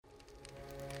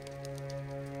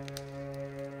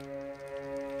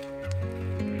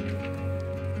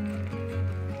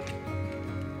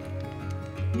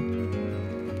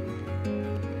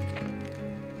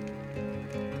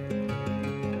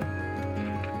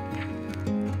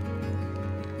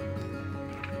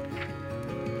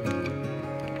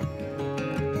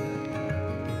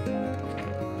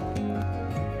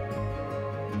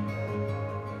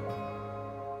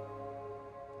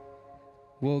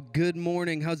Well, good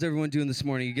morning. How's everyone doing this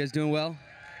morning? You guys doing well?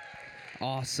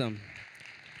 Awesome.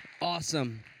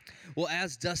 Awesome. Well,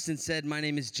 as Dustin said, my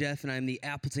name is Jeff, and I'm the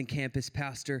Appleton campus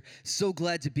pastor. So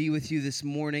glad to be with you this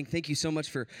morning. Thank you so much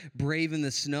for braving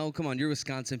the snow. Come on, you're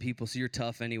Wisconsin people, so you're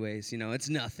tough anyways. You know, it's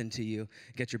nothing to you.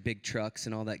 Get your big trucks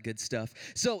and all that good stuff.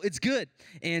 So it's good,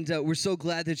 and we're so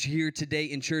glad that you're here today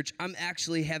in church. I'm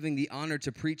actually having the honor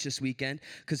to preach this weekend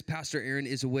because Pastor Aaron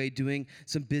is away doing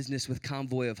some business with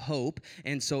Convoy of Hope.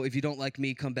 And so if you don't like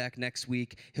me, come back next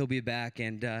week. He'll be back,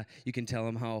 and you can tell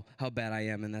him how bad I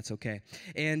am, and that's okay.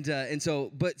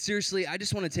 But seriously, I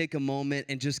just want to take a moment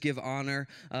and just give honor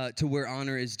to where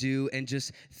honor is due, and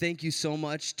just thank you so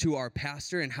much to our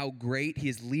pastor and how great he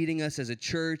is leading us as a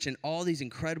church and all these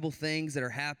incredible things that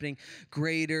are happening.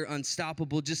 Greater,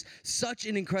 Unstoppable, just such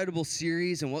an incredible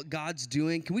series and what God's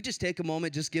doing. Can we just take a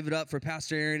moment, just give it up for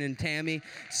Pastor Aaron and Tammy?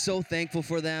 So thankful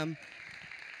for them.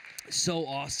 So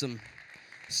awesome.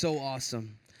 So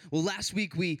awesome. Well, last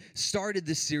week we started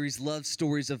this series, Love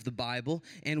Stories of the Bible,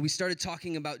 and we started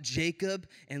talking about Jacob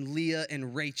and Leah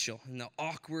and Rachel and the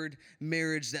awkward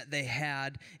marriage that they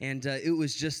had, and it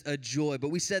was just a joy. But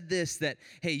we said this, that,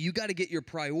 hey, you got to get your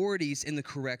priorities in the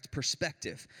correct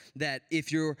perspective, that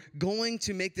if you're going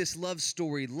to make this love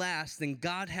story last, then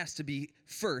God has to be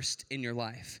first in your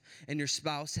life, and your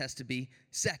spouse has to be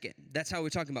second. That's how we're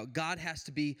talking about. God has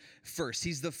to be first.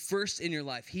 He's the first in your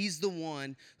life. He's the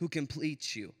one who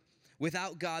completes you.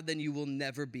 Without God, then you will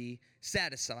never be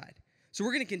satisfied. So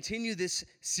we're going to continue this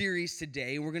series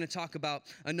today, and we're going to talk about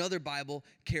another Bible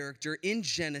character in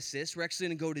Genesis. We're actually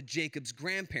going to go to Jacob's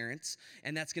grandparents,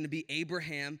 and that's going to be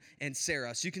Abraham and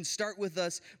Sarah. So you can start with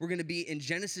us. We're going to be in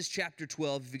Genesis chapter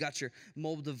 12. If you got your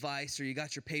mobile device or you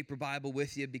got your paper Bible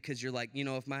with you, because you're like, you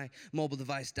know, if my mobile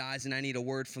device dies and I need a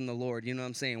word from the Lord, you know what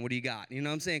I'm saying? What do you got? You know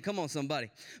what I'm saying? Come on, somebody.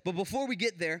 But before we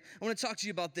get there, I want to talk to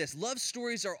you about this. Love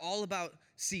stories are all about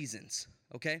seasons,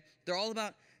 okay? They're all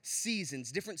about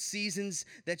seasons, different seasons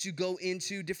that you go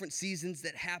into, different seasons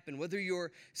that happen. Whether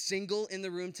you're single in the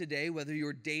room today, whether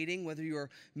you're dating, whether you're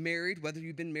married, whether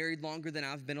you've been married longer than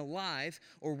I've been alive,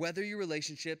 or whether your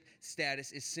relationship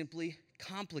status is simply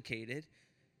complicated,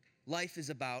 life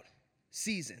is about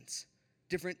seasons,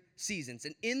 different seasons.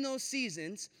 And in those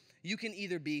seasons, you can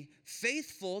either be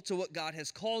faithful to what God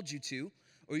has called you to,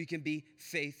 or you can be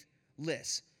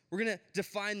faithless. We're going to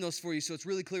define those for you so it's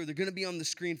really clear. They're going to be on the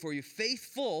screen for you.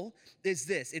 Faithful is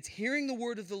this. It's hearing the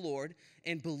word of the Lord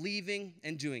and believing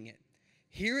and doing it.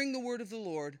 Hearing the word of the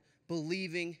Lord,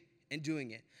 believing and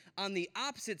doing it. On the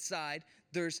opposite side,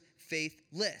 there's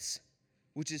faithless,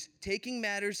 which is taking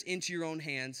matters into your own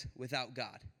hands without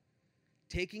God.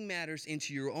 Taking matters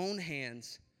into your own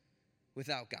hands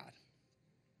without God.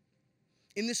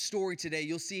 In this story today,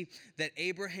 you'll see that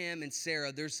Abraham and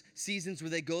Sarah, there's seasons where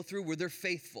they go through where they're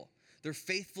faithful. They're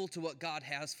faithful to what God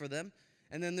has for them.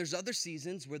 And then there's other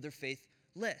seasons where they're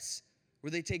faithless,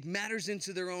 where they take matters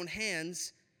into their own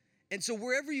hands. And so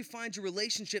wherever you find your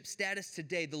relationship status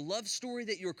today, the love story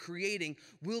that you're creating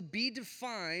will be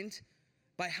defined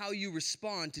by how you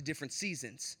respond to different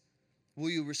seasons.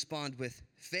 Will you respond with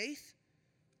faith,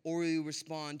 or will you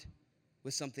respond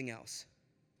with something else?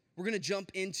 We're going to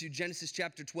jump into Genesis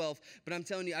chapter 12, but I'm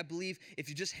telling you, I believe if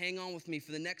you just hang on with me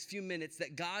for the next few minutes,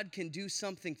 that God can do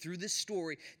something through this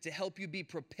story to help you be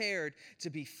prepared to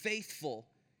be faithful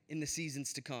in the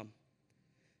seasons to come.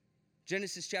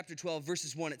 Genesis chapter 12,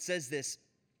 verses 1, it says this: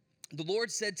 The Lord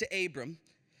said to Abram,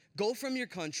 "Go from your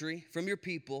country, from your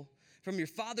people, from your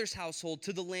father's household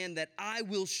to the land that I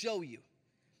will show you.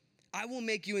 I will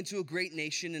make you into a great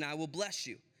nation, and I will bless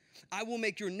you. I will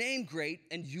make your name great,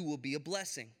 and you will be a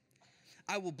blessing.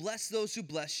 I will bless those who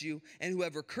bless you, and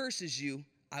whoever curses you,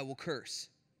 I will curse.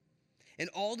 And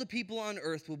all the people on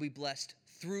earth will be blessed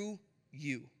through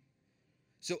you."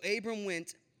 So Abram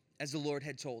went as the Lord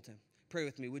had told him. Pray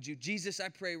with me, would you? Jesus, I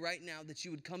pray right now that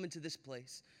you would come into this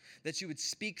place, that you would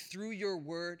speak through your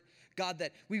word. God,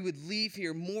 that we would leave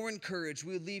here more encouraged.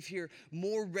 We would leave here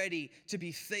more ready to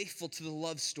be faithful to the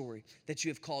love story that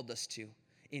you have called us to.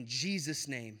 In Jesus'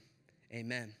 name,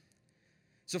 amen.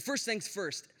 So first things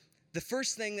first. The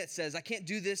first thing that says, I can't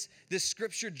do this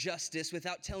scripture justice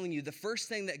without telling you, the first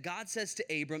thing that God says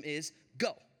to Abram is,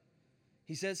 go.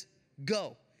 He says,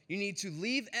 go. You need to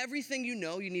leave everything you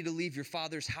know. You need to leave your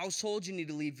father's household. You need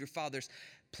to leave your father's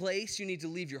place. You need to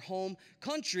leave your home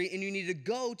country, and you need to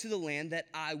go to the land that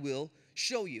I will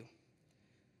show you.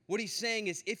 What he's saying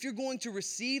is, if you're going to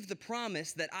receive the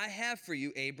promise that I have for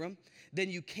you, Abram, then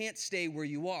you can't stay where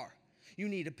you are. You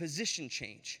need a position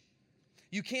change.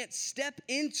 You can't step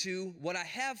into what I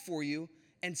have for you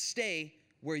and stay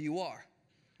where you are.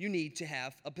 you need to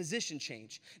have a position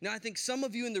change. Now, I think some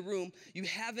of you in the room, you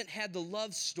haven't had the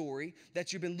love story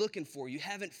that you've been looking for. You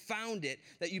haven't found it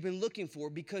that you've been looking for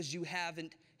because you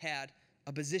haven't had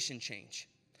a position change.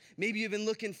 Maybe you've been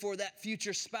looking for that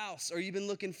future spouse, or you've been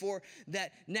looking for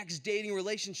that next dating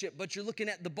relationship, but you're looking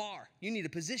at the bar. You need a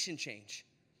position change.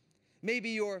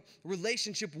 Maybe your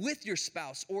relationship with your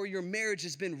spouse or your marriage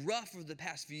has been rough over the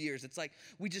past few years. It's like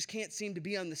we just can't seem to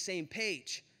be on the same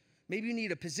page. Maybe you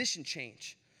need a position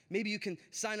change. Maybe you can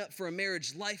sign up for a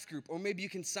marriage life group, or maybe you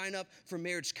can sign up for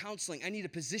marriage counseling. I need a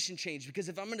position change because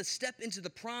if I'm going to step into the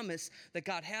promise that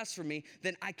God has for me,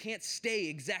 then I can't stay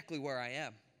exactly where I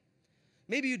am.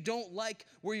 Maybe you don't like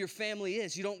where your family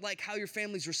is. You don't like how your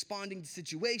family's responding to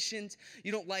situations.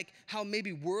 You don't like how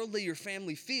maybe worldly your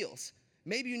family feels.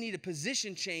 Maybe you need a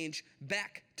position change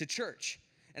back to church.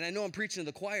 And I know I'm preaching to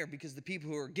the choir because the people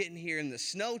who are getting here in the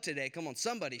snow today, come on,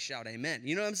 somebody shout amen.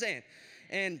 You know what I'm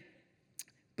saying?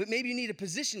 But maybe you need a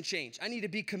position change. I need to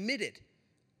be committed.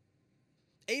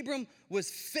 Abram was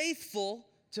faithful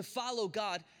to follow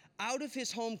God out of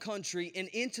his home country and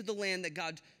into the land that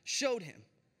God showed him.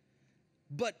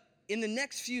 But in the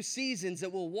next few seasons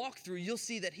that we'll walk through, you'll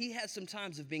see that he has some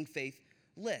times of being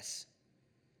faithless.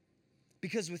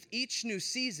 Because with each new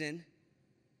season,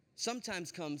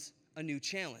 sometimes comes a new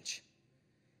challenge.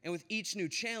 And with each new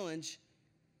challenge,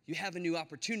 you have a new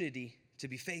opportunity to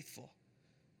be faithful.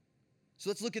 So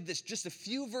let's look at this. Just a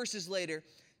few verses later,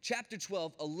 chapter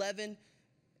 12,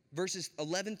 verses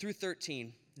 11 through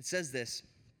 13. It says this.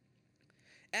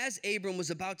 As Abram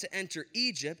was about to enter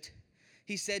Egypt,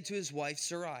 he said to his wife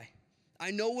Sarai,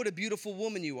 I know what a beautiful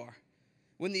woman you are.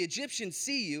 When the Egyptians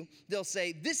see you, they'll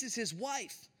say, this is his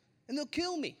wife, and they'll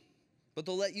kill me, but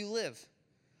they'll let you live.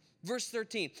 Verse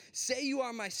 13, say you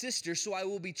are my sister, so I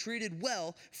will be treated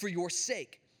well for your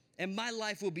sake, and my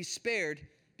life will be spared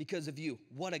because of you.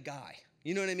 What a guy.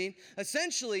 You know what I mean?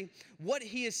 Essentially, what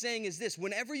he is saying is this.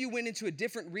 Whenever you went into a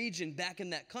different region back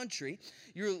in that country,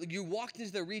 you walked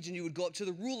into the region, you would go up to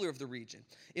the ruler of the region.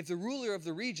 If the ruler of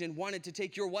the region wanted to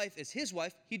take your wife as his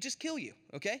wife, he'd just kill you,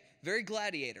 okay? Very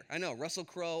Gladiator. I know, Russell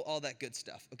Crowe, all that good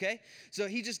stuff, okay? So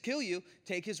he'd just kill you,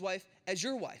 take his wife as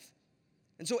your wife.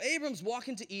 And so Abram's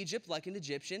walking to Egypt like an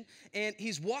Egyptian, and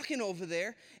he's walking over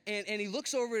there, and he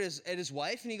looks over at his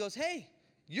wife, and he goes, hey,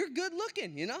 you're good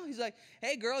looking, you know? He's like,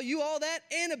 hey, girl, you all that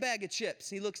and a bag of chips.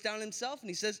 He looks down at himself, and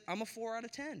he says, I'm a 4 out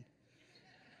of 10.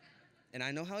 And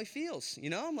I know how he feels, you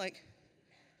know? I'm like,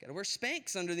 got to wear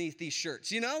Spanx underneath these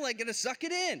shirts, you know? Like, got to suck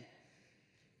it in.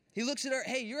 He looks at her,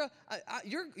 hey,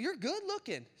 you're good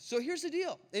looking. So here's the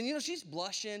deal. And, you know, she's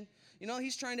blushing. You know,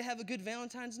 he's trying to have a good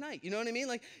Valentine's night. You know what I mean?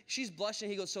 Like, she's blushing.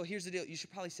 He goes, so here's the deal. You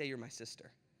should probably say you're my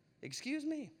sister. Excuse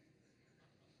me?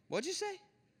 What'd you say?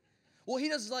 Well, he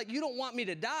does like, you don't want me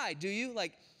to die, do you?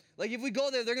 Like if we go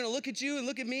there, they're going to look at you and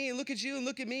look at me and look at you and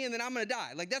look at me, and then I'm going to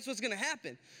die. Like, that's what's going to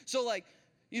happen. So, like,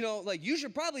 you know, like, you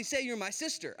should probably say you're my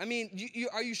sister. I mean,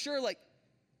 are you sure? Like,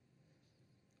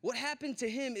 what happened to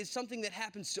him is something that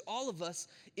happens to all of us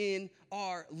in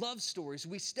our love stories.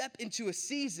 We step into a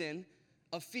season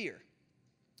of fear.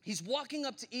 He's walking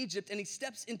up to Egypt, and he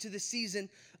steps into the season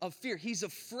of fear. He's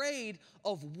afraid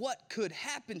of what could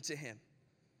happen to him.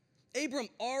 Abram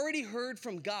already heard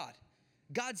from God.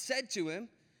 God said to him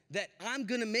that I'm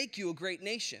going to make you a great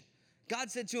nation.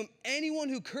 God said to him, anyone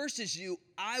who curses you,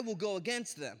 I will go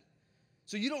against them.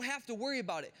 So you don't have to worry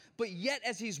about it. But yet,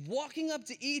 as he's walking up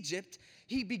to Egypt,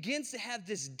 he begins to have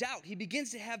this doubt. He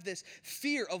begins to have this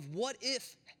fear of what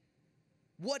if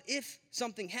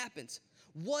something happens?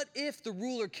 What if the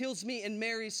ruler kills me and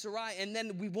marries Sarai, and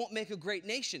then we won't make a great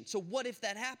nation? So what if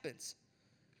that happens?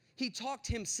 He talked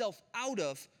himself out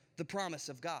of the promise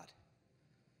of God.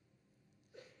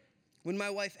 When my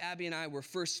wife Abby and I were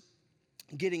first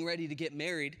getting ready to get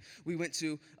married, we went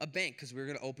to a bank because we were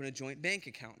going to open a joint bank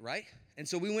account, right? And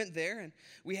so we went there, and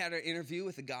we had our interview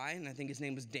with a guy, and I think his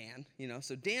name was Dan, you know.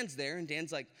 So Dan's there, and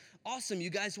Dan's like, awesome, you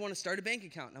guys want to start a bank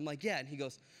account? And I'm like, yeah. And he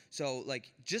goes, so,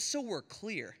 like, just so we're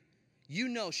clear, you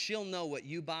know she'll know what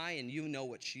you buy, and you know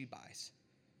what she buys.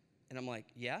 And I'm like,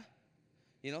 yeah?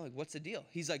 You know, like, what's the deal?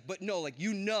 He's like, but no, like,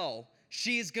 you know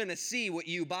she's going to see what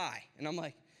you buy. And I'm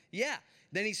like, yeah.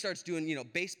 Then he starts doing, you know,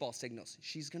 baseball signals.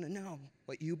 She's going to know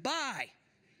what you buy.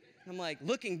 And I'm like,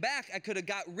 looking back, I could have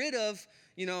got rid of,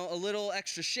 you know, a little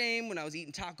extra shame when I was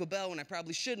eating Taco Bell when I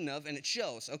probably shouldn't have, and it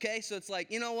shows, okay? So it's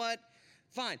like, you know what?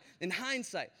 Fine, in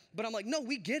hindsight. But I'm like, no,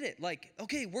 we get it. Like,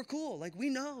 okay, we're cool. Like, we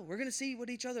know. We're going to see what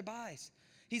each other buys.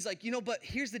 He's like, you know, but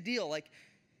here's the deal. Like,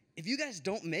 if you guys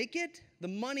don't make it, the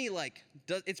money, like,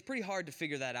 it's pretty hard to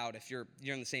figure that out if you're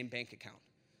in the same bank account.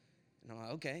 And And I'm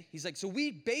like, okay. He's like, so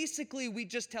we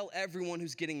just tell everyone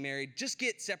who's getting married, just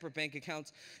get separate bank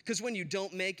accounts, because when you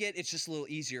don't make it, it's just a little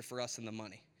easier for us in the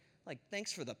money. Like,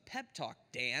 thanks for the pep talk,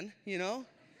 Dan, you know?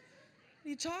 What are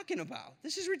you talking about?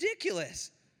 This is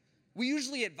ridiculous. We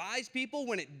usually advise people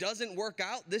when it doesn't work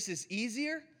out, this is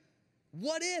easier.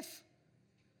 What if?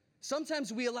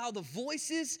 Sometimes we allow the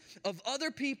voices of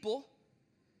other people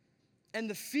and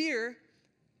the fear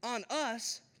on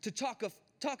us to talk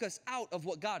us out of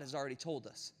what God has already told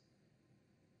us.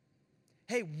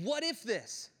 Hey, what if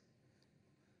this?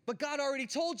 But God already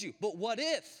told you. But what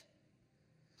if?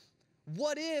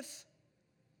 What if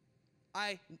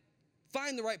I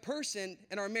find the right person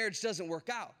and our marriage doesn't work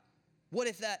out? What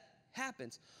if that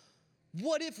happens?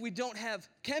 What if we don't have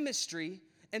chemistry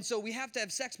and so we have to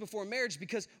have sex before marriage,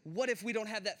 because what if we don't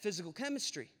have that physical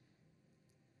chemistry?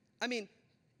 I mean,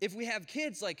 if we have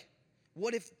kids, like,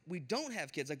 what if we don't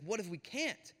have kids? Like, what if we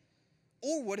can't?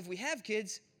 Or what if we have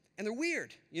kids and they're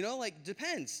weird? You know, like,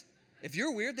 depends. If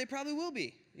you're weird, they probably will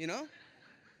be, you know?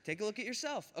 Take a look at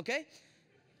yourself, okay?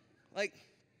 Like,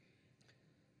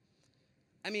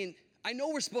 I mean, I know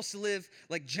we're supposed to live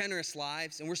like generous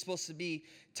lives, and we're supposed to be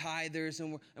tithers,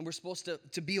 and we're supposed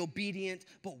to be obedient,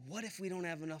 but what if we don't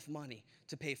have enough money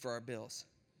to pay for our bills?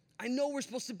 I know we're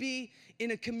supposed to be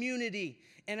in a community,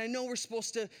 and I know we're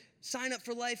supposed to sign up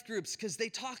for life groups because they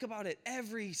talk about it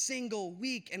every single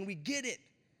week, and we get it.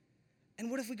 And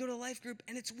what if we go to a life group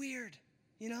and it's weird,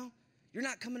 you know? You're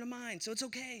not coming to mine, so it's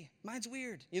okay. Mine's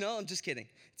weird. You know, I'm just kidding.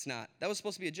 It's not. That was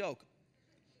supposed to be a joke.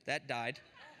 That died.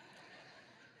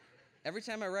 Every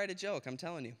time I write a joke, I'm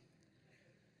telling you.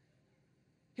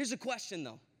 Here's a question,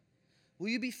 though. Will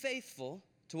you be faithful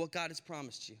to what God has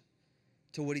promised you,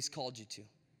 to what he's called you to?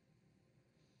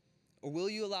 Or will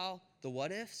you allow the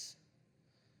what ifs?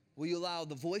 Will you allow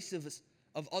the voices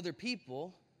of other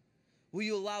people? Will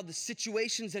you allow the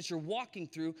situations that you're walking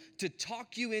through to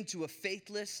talk you into a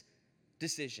faithless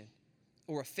decision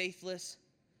or a faithless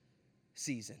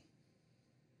season?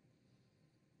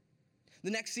 The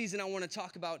next season I want to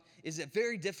talk about is a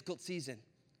very difficult season.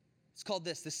 It's called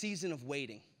the season of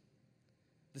waiting.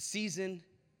 The season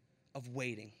of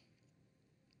waiting.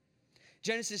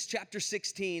 Genesis chapter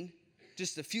 16,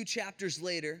 just a few chapters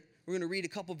later, we're going to read a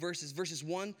couple verses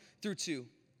 1 through 2.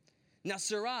 Now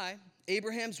Sarai,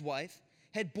 Abraham's wife,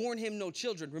 had borne him no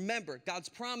children. Remember, God's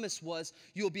promise was,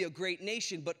 you'll be a great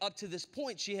nation, but up to this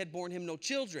point, she had borne him no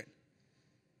children.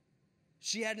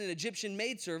 She had an Egyptian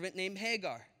maidservant named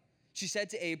Hagar. She said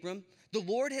to Abram, the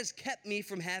Lord has kept me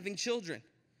from having children.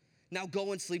 Now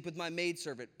go and sleep with my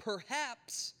maidservant.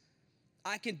 Perhaps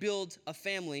I can build a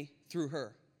family through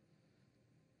her.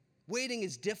 Waiting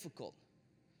is difficult.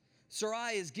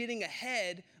 Sarai is getting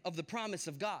ahead of the promise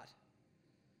of God.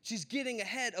 She's getting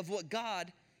ahead of what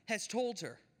God has told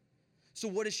her. So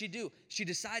what does she do? She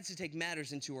decides to take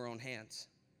matters into her own hands.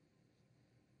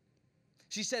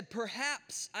 She said,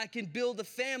 perhaps I can build a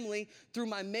family through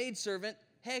my maidservant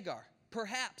Hagar.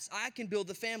 Perhaps I can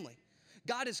build a family.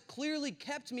 God has clearly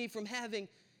kept me from having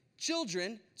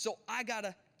children, so I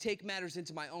gotta take matters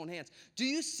into my own hands. Do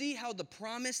you see how the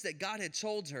promise that God had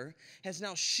told her has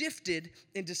now shifted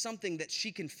into something that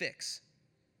she can fix?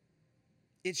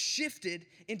 It's shifted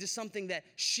into something that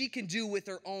she can do with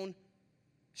her own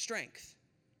strength.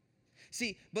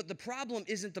 See, but the problem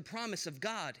isn't the promise of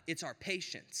God, it's our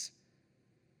patience.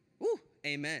 Woo,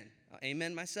 amen.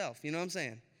 Amen myself, you know what I'm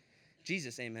saying?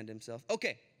 Jesus amened himself.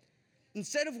 Okay,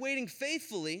 instead of waiting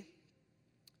faithfully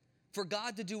for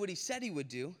God to do what he said he would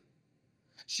do,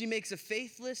 she makes a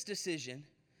faithless decision,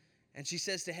 and she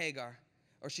says to Hagar,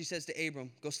 or she says to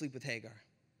Abram, go sleep with Hagar.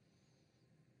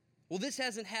 Well, this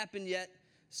hasn't happened yet,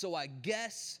 so I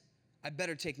guess I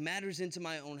better take matters into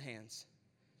my own hands.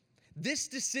 This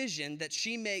decision that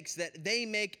she makes, that they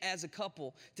make as a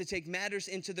couple to take matters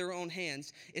into their own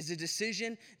hands, is a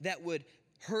decision that would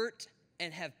hurt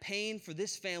and have pain for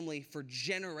this family for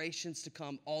generations to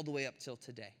come, all the way up till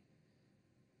today.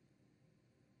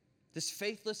 This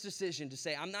faithless decision to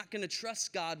say, I'm not going to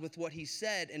trust God with what he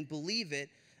said and believe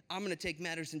it. I'm going to take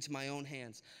matters into my own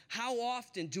hands. How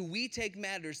often do we take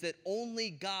matters that only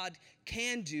God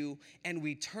can do and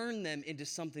we turn them into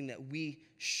something that we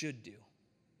should do?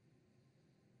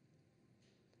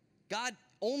 God,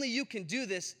 only you can do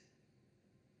this,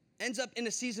 ends up in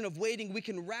a season of waiting. We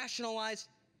can rationalize,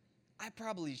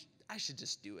 I should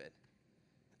just do it.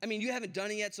 I mean, you haven't done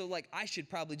it yet, so like, I should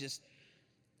just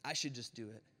do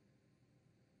it.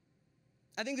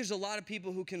 I think there's a lot of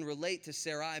people who can relate to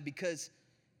Sarai because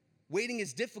waiting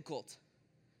is difficult.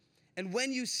 And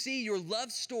when you see your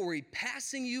love story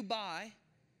passing you by,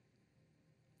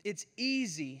 it's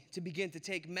easy to begin to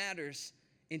take matters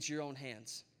into your own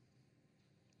hands.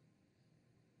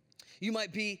 You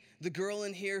might be the girl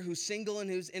in here who's single and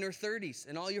who's in her 30s,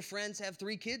 and all your friends have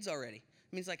 3 kids already. I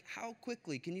mean, it's like, how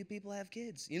quickly can you people have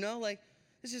kids? You know, like,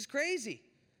 this is crazy.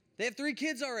 They have 3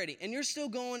 kids already, and you're still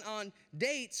going on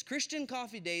dates, Christian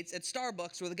coffee dates at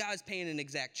Starbucks where the guy's paying an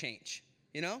exact change,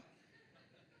 you know?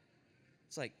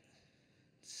 It's like,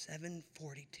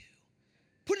 $7.42.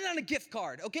 Put it on a gift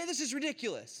card, okay? This is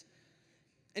ridiculous.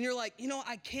 And you're like,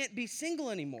 I can't be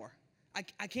single anymore.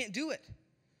 I can't do it.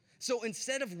 So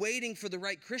instead of waiting for the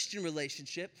right Christian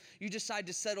relationship, you decide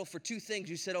to settle for 2 things.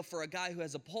 You settle for a guy who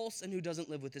has a pulse and who doesn't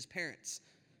live with his parents.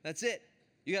 That's it.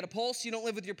 You got a pulse, you don't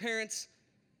live with your parents,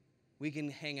 we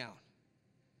can hang out.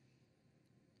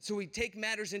 So we take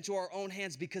matters into our own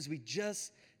hands because we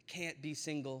just can't be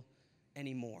single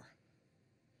anymore.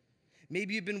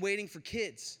 Maybe you've been waiting for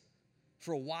kids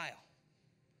for a while,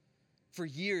 for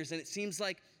years, and it seems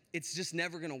like it's just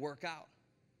never gonna work out.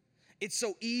 It's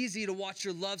so easy to watch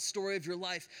your love story of your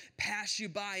life pass you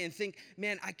by and think,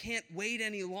 man, I can't wait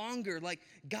any longer. Like,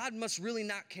 God must really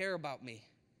not care about me.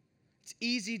 It's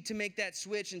easy to make that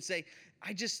switch and say,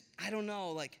 I don't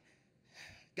know, like,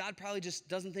 God probably just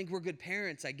doesn't think we're good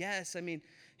parents, I guess. I mean,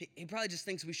 he probably just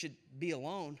thinks we should be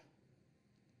alone.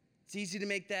 It's easy to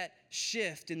make that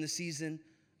shift in the season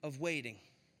of waiting.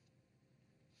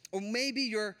 Or maybe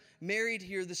you're married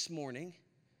here this morning,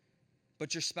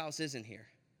 but your spouse isn't here.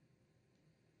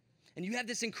 And you have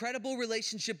this incredible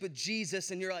relationship with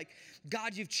Jesus, and you're like,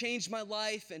 God, you've changed my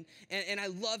life, and I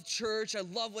love church, I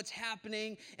love what's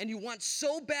happening, and you want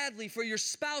so badly for your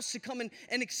spouse to come and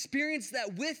experience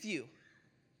that with you.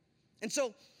 And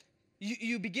so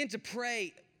you begin to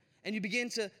pray, and you begin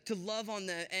to love on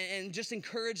them and just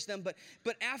encourage them,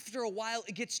 but after a while,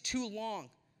 it gets too long.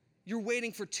 You're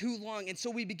waiting for too long, and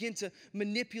so we begin to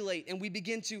manipulate, and we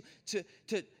begin to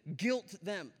guilt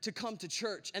them to come to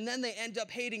church, and then they end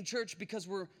up hating church because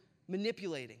we're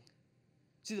manipulating.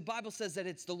 See, the Bible says that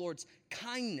it's the Lord's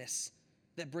kindness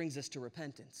that brings us to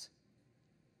repentance.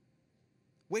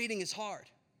 Waiting is hard.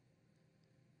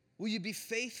 Will you be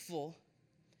faithful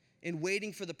in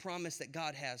waiting for the promise that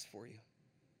God has for you?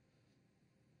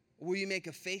 Or will you make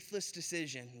a faithless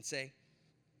decision and say,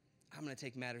 I'm going to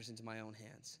take matters into my own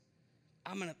hands?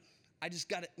 I just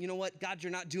got to, you know what? God,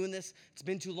 you're not doing this. It's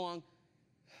been too long.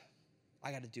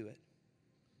 I got to do it.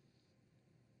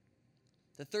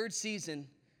 The third season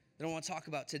that I want to talk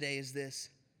about today is this.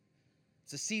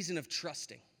 It's a season of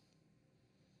trusting.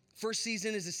 First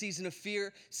season is a season of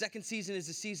fear. Second season is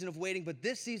a season of waiting. But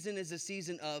this season is a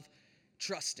season of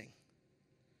trusting.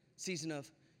 Season of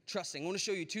trusting. I want to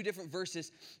show you 2 different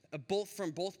verses,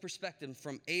 from both perspectives,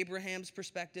 from Abraham's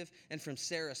perspective and from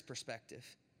Sarah's perspective.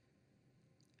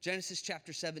 Genesis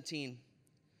chapter 17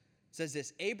 says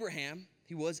this: Abraham,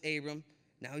 he was Abram,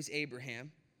 now he's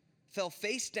Abraham, fell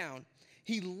face down.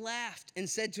 He laughed and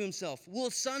said to himself, will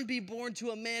a son be born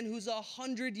to a man who's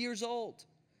 100 years old?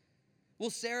 Will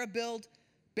Sarah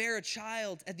bear a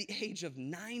child at the age of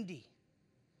 90?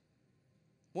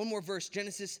 One more verse,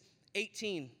 Genesis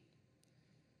 18,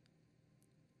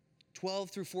 12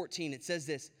 through 14. It says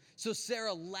this: so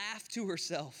Sarah laughed to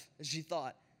herself as she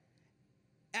thought,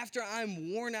 after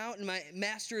I'm worn out and my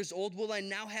master is old, will I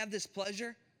now have this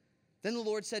pleasure? Then the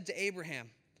Lord said to Abraham,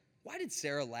 why did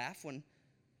Sarah laugh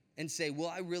and say, will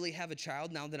I really have a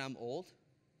child now that I'm old?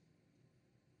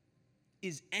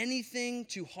 Is anything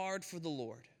too hard for the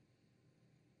Lord?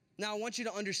 Now, I want you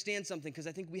to understand something, because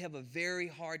I think we have a very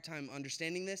hard time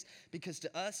understanding this, because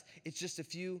to us, it's just a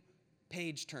few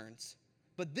page turns.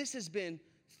 But this has been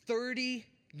 30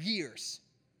 years.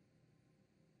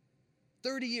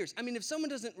 30 years. I mean, if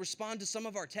someone doesn't respond to some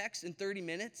of our texts in 30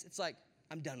 minutes, it's like,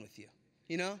 I'm done with you,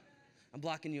 you know? I'm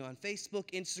blocking you on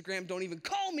Facebook, Instagram, don't even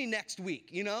call me next week,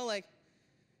 you know? Like,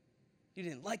 you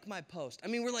didn't like my post. I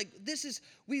mean, we're like,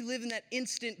 we live in that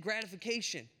instant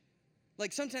gratification.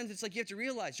 Like, sometimes it's like you have to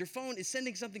realize your phone is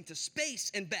sending something to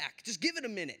space and back. Just give it a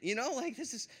minute, you know? Like,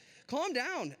 calm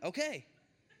down, okay.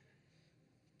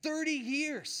 30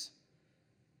 years.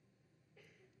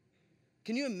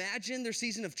 Can you imagine their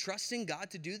season of trusting God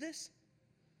to do this?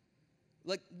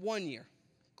 Like 1 year,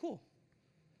 cool.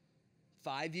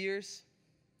 5 years,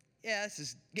 yeah, this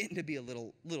is getting to be a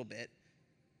little bit.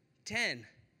 10,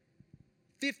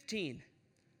 15,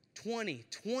 20,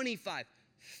 25,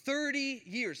 30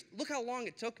 years. Look how long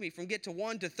it took me from get to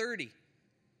 1 to 30.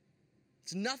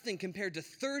 It's nothing compared to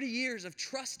 30 years of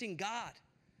trusting God.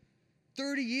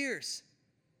 30 years.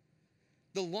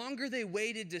 The longer they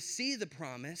waited to see the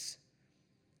promise,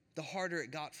 the harder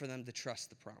it got for them to trust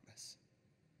the promise.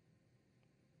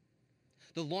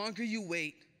 The longer you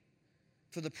wait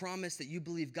for the promise that you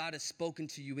believe God has spoken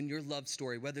to you in your love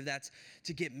story, whether that's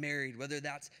to get married, whether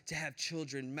that's to have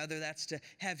children, whether that's to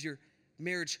have your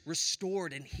marriage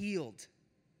restored and healed.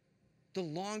 The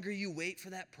longer you wait for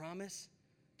that promise,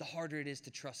 the harder it is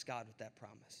to trust God with that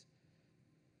promise.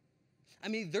 I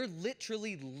mean, they're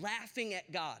literally laughing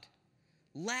at God,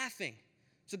 laughing.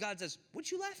 So God says,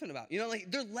 what you laughing about? You know, like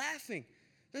they're laughing.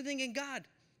 They're thinking, God,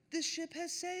 this ship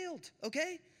has sailed,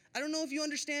 okay? I don't know if you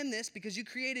understand this because you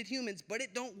created humans, but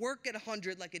it don't work at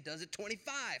 100 like it does at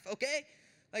 25, okay?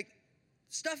 Like,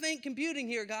 stuff ain't computing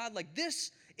here, God. Like,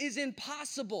 this is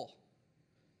impossible.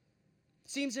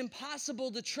 It seems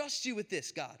impossible to trust you with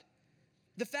this, God.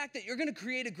 The fact that you're going to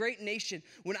create a great nation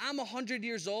when I'm 100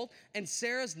 years old and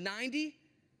Sarah's 90,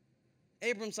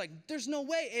 Abram's like, there's no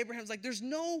way. Abraham's like, there's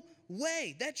no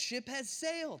way. That ship has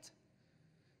sailed.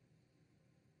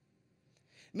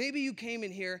 Maybe you came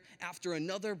in here after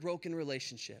another broken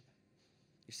relationship.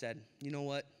 You said, you know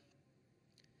what?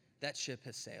 That ship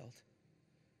has sailed.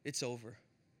 It's over.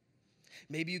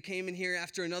 Maybe you came in here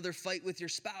after another fight with your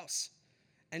spouse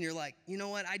and you're like, you know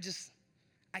what? I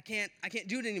can't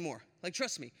do it anymore. Like,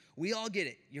 trust me, we all get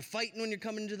it. You're fighting when you're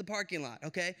coming into the parking lot,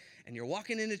 okay? And you're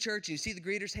walking into church and you see the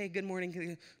greeters, hey, good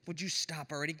morning. Would you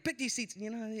stop already? Pick these seats, you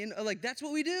know, like that's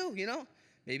what we do, you know?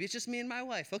 Maybe it's just me and my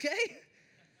wife, okay?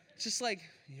 It's just like,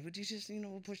 would you just,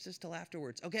 we'll push this till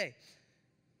afterwards. Okay.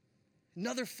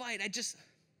 Another fight.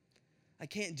 I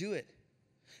can't do it.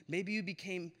 Maybe you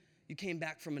came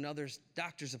back from another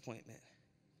doctor's appointment.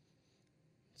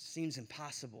 It seems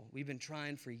impossible. We've been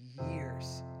trying for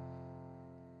years.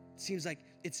 It seems like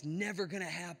it's never going to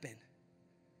happen.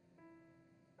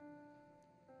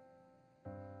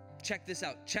 Check this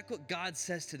out. Check what God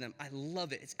says to them. I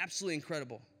love it. It's absolutely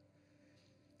incredible.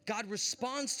 God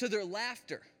responds to their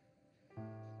laughter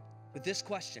with this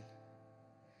question: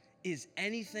 is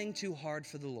anything too hard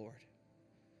for the Lord?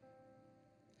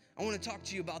 I want to talk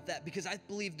to you about that because I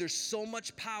believe there's so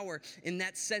much power in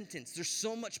that sentence. There's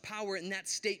so much power in that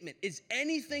statement. Is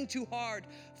anything too hard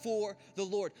for the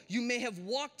Lord? You may have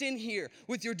walked in here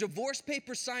with your divorce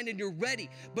papers signed and you're ready,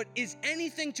 but is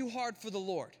anything too hard for the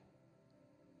Lord?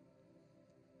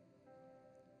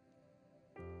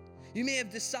 You may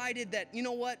have decided that, you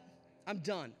know what? I'm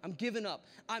done. I'm giving up.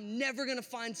 I'm never going to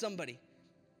find somebody.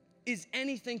 Is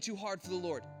anything too hard for the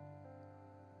Lord?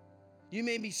 You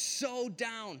may be so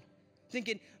down,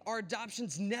 thinking our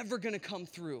adoption's never going to come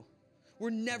through. We're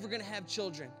never going to have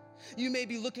children. You may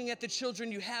be looking at the children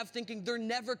you have thinking they're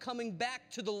never coming back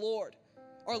to the Lord.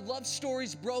 Our love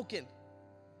story's broken.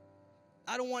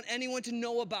 I don't want anyone to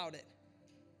know about it.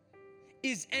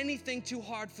 Is anything too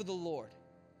hard for the Lord?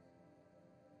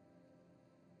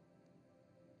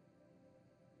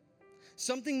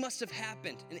 Something must have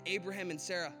happened in Abraham and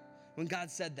Sarah when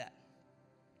God said that.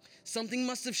 Something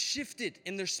must have shifted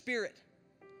in their spirit.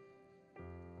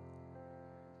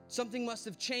 Something must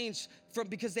have changed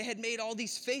because they had made all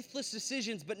these faithless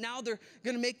decisions, but now they're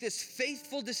going to make this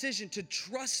faithful decision to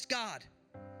trust God.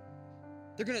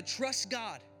 They're going to trust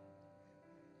God.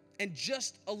 And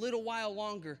just a little while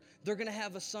longer, they're going to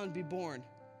have a son be born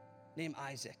named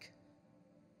Isaac.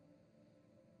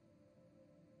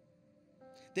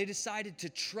 They decided to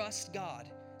trust God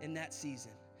in that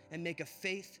season and make a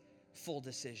faithful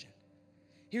decision.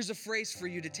 Here's a phrase for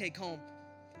you to take home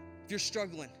if you're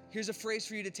struggling. Here's a phrase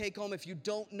for you to take home if you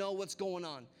don't know what's going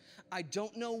on. I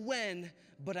don't know when,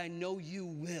 but I know you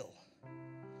will.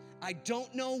 I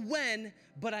don't know when,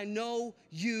 but I know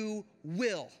you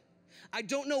will. I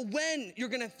don't know when you're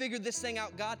going to figure this thing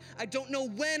out, God. I don't know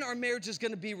when our marriage is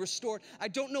going to be restored. I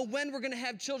don't know when we're going to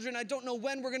have children. I don't know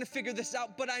when we're going to figure this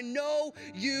out, but I know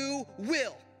you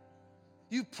will.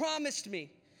 You promised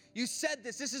me. You said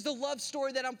this. This is the love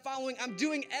story that I'm following. I'm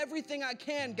doing everything I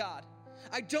can, God.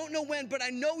 I don't know when, but I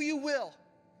know you will.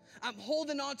 I'm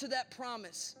holding on to that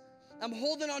promise. I'm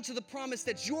holding on to the promise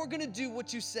that you're going to do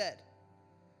what you said.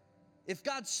 If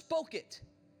God spoke it,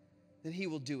 then he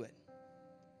will do it.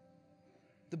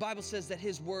 The Bible says that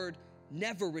his word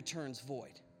never returns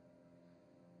void.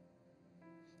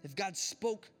 If God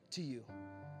spoke to you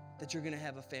that you're going to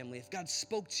have a family, if God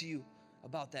spoke to you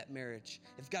about that marriage,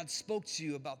 if God spoke to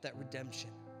you about that redemption,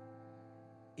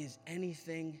 is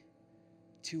anything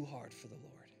too hard for the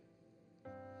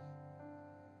Lord?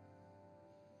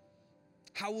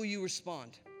 How will you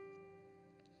respond?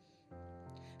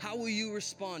 How will you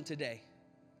respond today?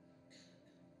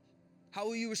 How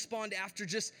will you respond after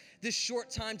just this short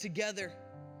time together?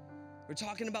 We're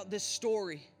talking about this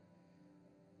story.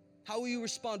 How will you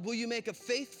respond? Will you make a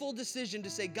faithful decision to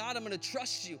say, God, I'm going to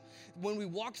trust you when we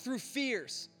walk through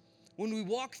fears, when we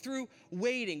walk through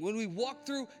waiting, when we walk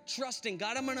through trusting?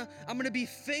 God, I'm going to be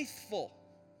faithful.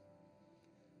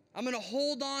 I'm going to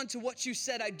hold on to what you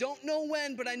said. I don't know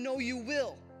when, but I know you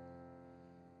will.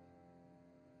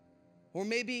 Or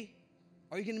maybe,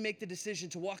 are you going to make the decision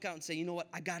to walk out and say, you know what,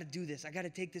 I got to do this. I got to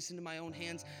take this into my own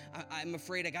hands. I'm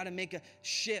afraid I got to make a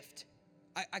shift.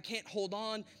 I can't hold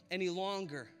on any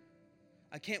longer.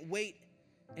 I can't wait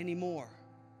anymore.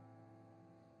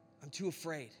 I'm too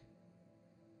afraid.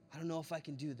 I don't know if I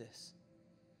can do this.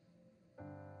 I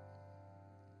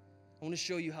want to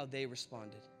show you how they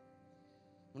responded.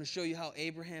 I want to show you how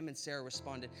Abraham and Sarah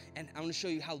responded. And I want to show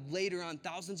you how later on,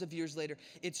 thousands of years later,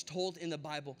 it's told in the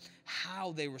Bible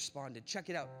how they responded. Check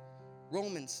it out.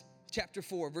 Romans chapter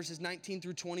 4, verses 19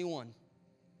 through 21.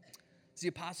 It's the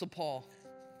Apostle Paul.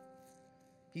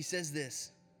 He says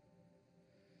this.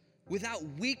 Without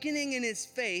weakening in his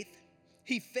faith,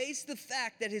 he faced the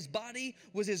fact that his body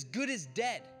was as good as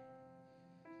dead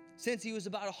since he was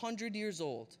about 100 years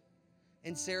old,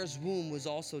 and Sarah's womb was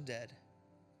also dead.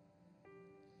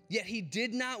 Yet he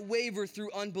did not waver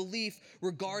through unbelief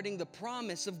regarding the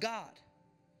promise of God,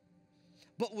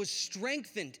 but was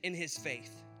strengthened in his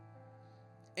faith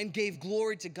and gave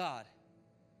glory to God,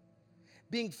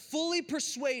 being fully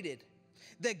persuaded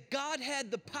that God had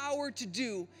the power to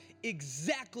do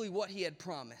exactly what he had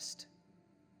promised.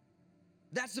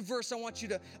 That's the verse I want you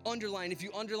to underline. If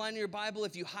you underline in your Bible,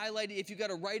 if you highlight it, if you got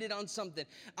to write it on something,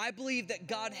 I believe that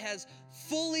God has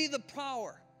fully the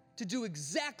power to do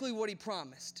exactly what he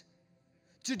promised,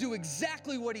 to do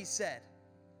exactly what he said.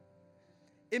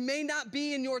 It may not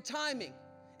be in your timing.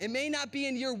 It may not be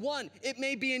in year 1. It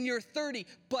may be in year 30,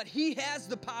 but he has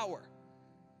the power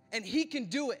and he can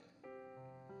do it.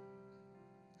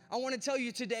 I want to tell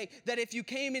you today that if you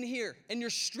came in here and you're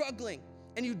struggling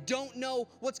and you don't know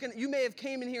you may have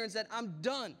came in here and said, I'm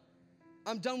done.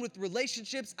 I'm done with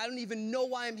relationships. I don't even know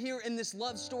why I'm here in this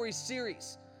love story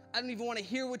series. I don't even want to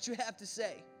hear what you have to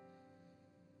say.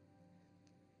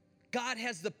 God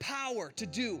has the power to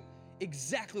do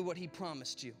exactly what he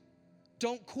promised you.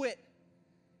 Don't quit.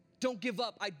 Don't give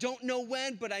up. I don't know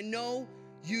when, but I know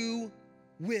you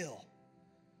will.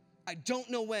 I don't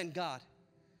know when, God.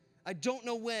 I don't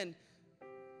know when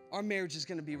our marriage is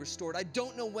going to be restored. I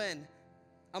don't know when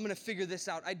I'm going to figure this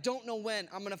out. I don't know when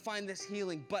I'm going to find this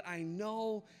healing, but I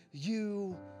know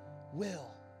you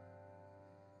will.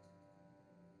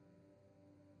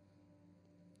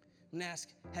 I'm going to ask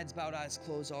heads bowed, eyes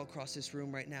closed all across this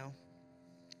room right now.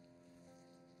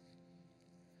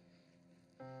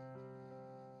 I'm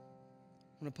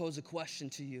going to pose a question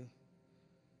to you.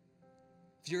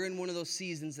 If you're in one of those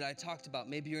seasons that I talked about,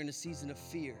 maybe you're in a season of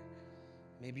fear.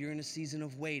 Maybe you're in a season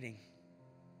of waiting.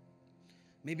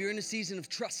 Maybe you're in a season of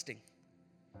trusting.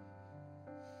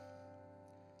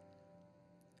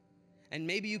 And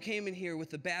maybe you came in here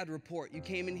with a bad report. You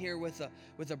came in here with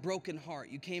a broken heart.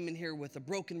 You came in here with a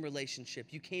broken relationship.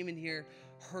 You came in here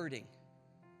hurting.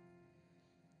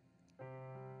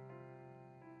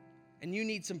 And you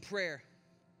need some prayer.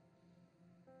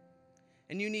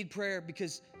 And you need prayer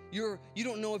because you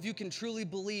don't know if you can truly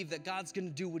believe that God's going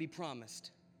to do what he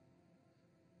promised.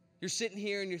 You're sitting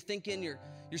here and you're thinking, you're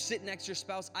sitting next to your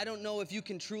spouse, I don't know if you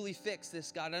can truly fix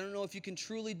this, God. I don't know if you can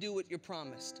truly do what you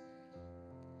promised.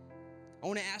 I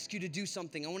want to ask you to do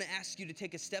something. I want to ask you to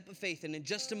take a step of faith. And in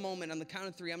just a moment, on the count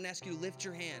of 3, I'm going to ask you to lift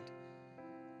your hand.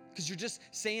 Because you're just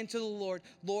saying to the Lord,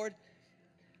 Lord,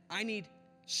 I need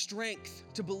strength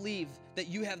to believe that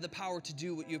you have the power to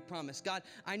do what you've promised. God,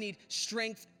 I need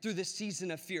strength through this season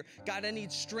of fear. God, I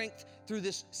need strength through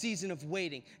this season of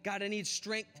waiting. God, I need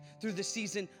strength through the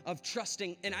season of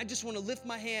trusting. And I just want to lift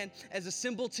my hand as a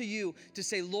symbol to you to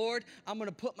say, Lord, I'm going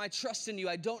to put my trust in you.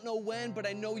 I don't know when, but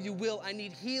I know you will. I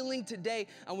need healing today.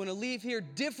 I want to leave here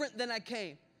different than I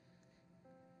came.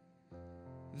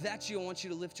 If that's you, I want you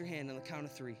to lift your hand on the count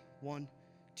of 3. 1,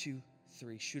 2,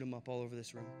 3. Shoot them up all over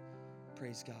this room.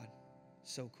 Praise God.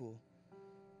 So cool.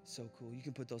 So cool. You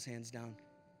can put those hands down.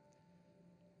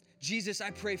 Jesus, I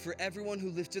pray for everyone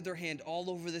who lifted their hand all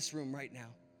over this room right now.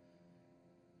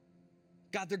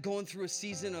 God, they're going through a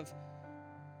season of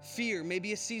fear,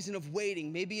 maybe a season of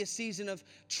waiting, maybe a season of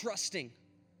trusting.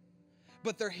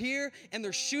 But they're here and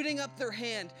they're shooting up their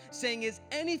hand saying, is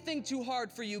anything too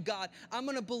hard for you, God? I'm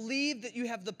going to believe that you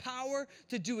have the power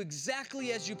to do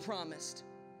exactly as you promised.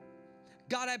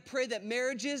 God, I pray that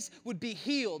marriages would be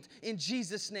healed in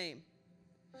Jesus' name.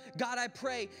 God, I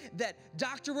pray that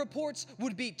doctor reports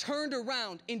would be turned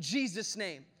around in Jesus'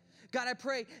 name. God, I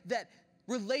pray that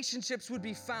relationships would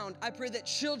be found. I pray that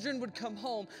children would come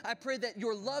home. I pray that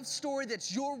your love story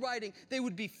that's your writing, they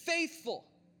would be faithful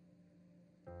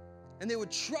and they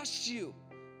would trust you.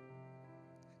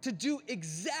 to do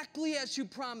exactly as you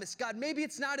promised. God, maybe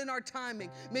it's not in our timing.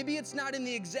 Maybe it's not in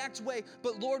the exact way,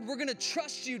 but Lord, we're going to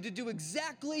trust you to do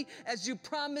exactly as you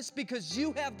promised because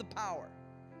you have the power.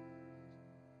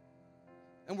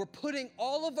 And we're putting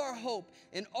all of our hope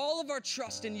and all of our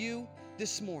trust in you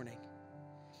this morning.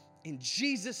 In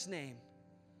Jesus' name,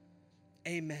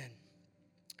 amen.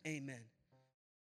 Amen.